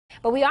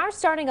But we are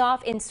starting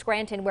off in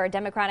Scranton, where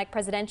Democratic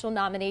presidential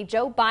nominee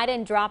Joe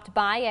Biden dropped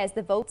by as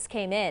the votes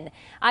came in.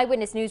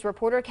 Eyewitness News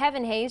reporter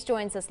Kevin Hayes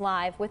joins us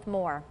live with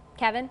more.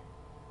 Kevin?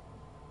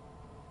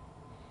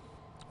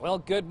 Well,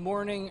 good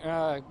morning.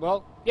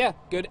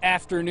 Good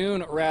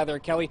afternoon, rather,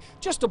 Kelly.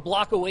 Just a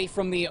block away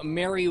from the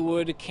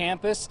Marywood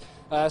campus,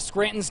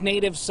 Scranton's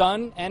native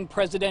son and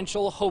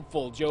presidential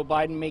hopeful Joe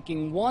Biden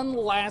making one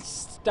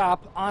last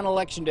stop on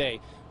Election Day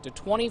to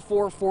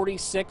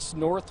 2446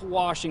 North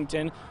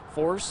Washington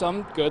for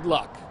some good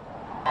luck.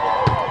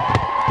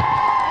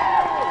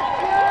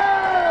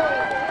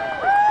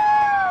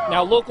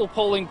 Now, local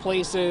polling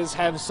places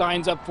have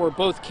signs up for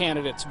both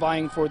candidates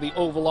vying for the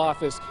Oval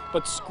Office,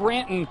 but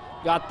Scranton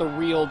got the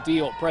real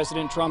deal.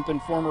 President Trump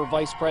and former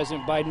Vice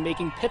President Biden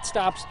making pit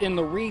stops in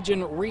the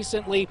region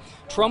recently.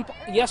 Trump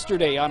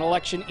yesterday on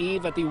Election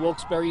Eve at the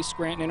Wilkes-Barre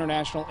Scranton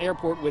International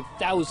Airport with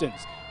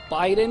thousands.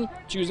 Biden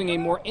choosing a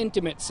more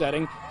intimate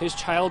setting, his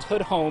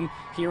childhood home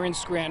here in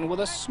Scranton, with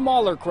a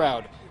smaller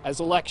crowd as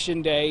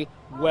Election Day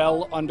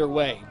well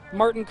underway.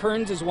 Martin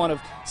Kearns is one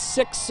of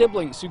 6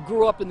 siblings who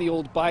grew up in the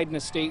old Biden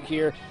estate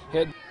here.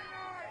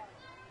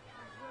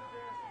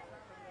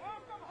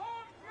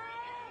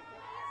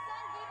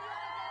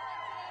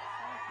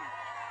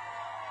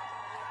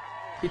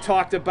 He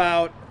talked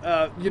about,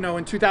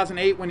 in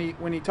 2008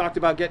 when he talked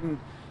about getting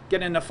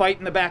in a fight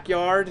in the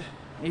backyard.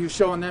 He was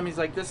showing them. He's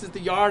like, "This is the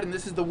yard and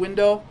this is the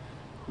window.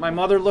 My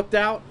mother looked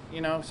out."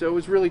 So it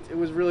was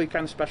really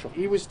kind of special.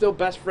 He was still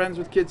best friends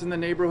with kids in the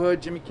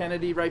neighborhood. Jimmy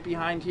Kennedy right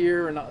behind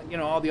here, and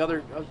all the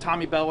other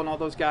Tommy Bell and all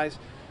those guys.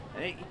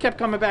 And he kept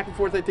coming back and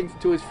forth, I think,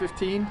 until he was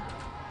 15.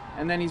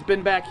 And then he's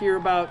been back here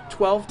about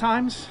 12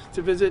 times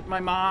to visit my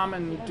mom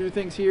and do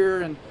things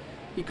here. And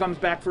he comes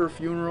back for a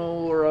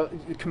funeral or a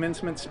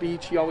commencement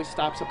speech. He always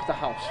stops up at the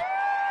house.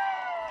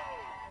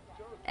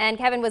 And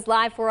Kevin was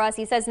live for us.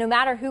 He says no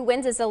matter who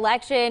wins this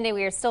election,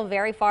 we are still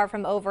very far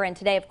from over. And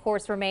today, of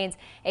course, remains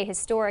a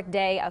historic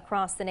day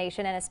across the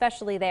nation, and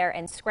especially there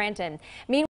in Scranton. Meanwhile,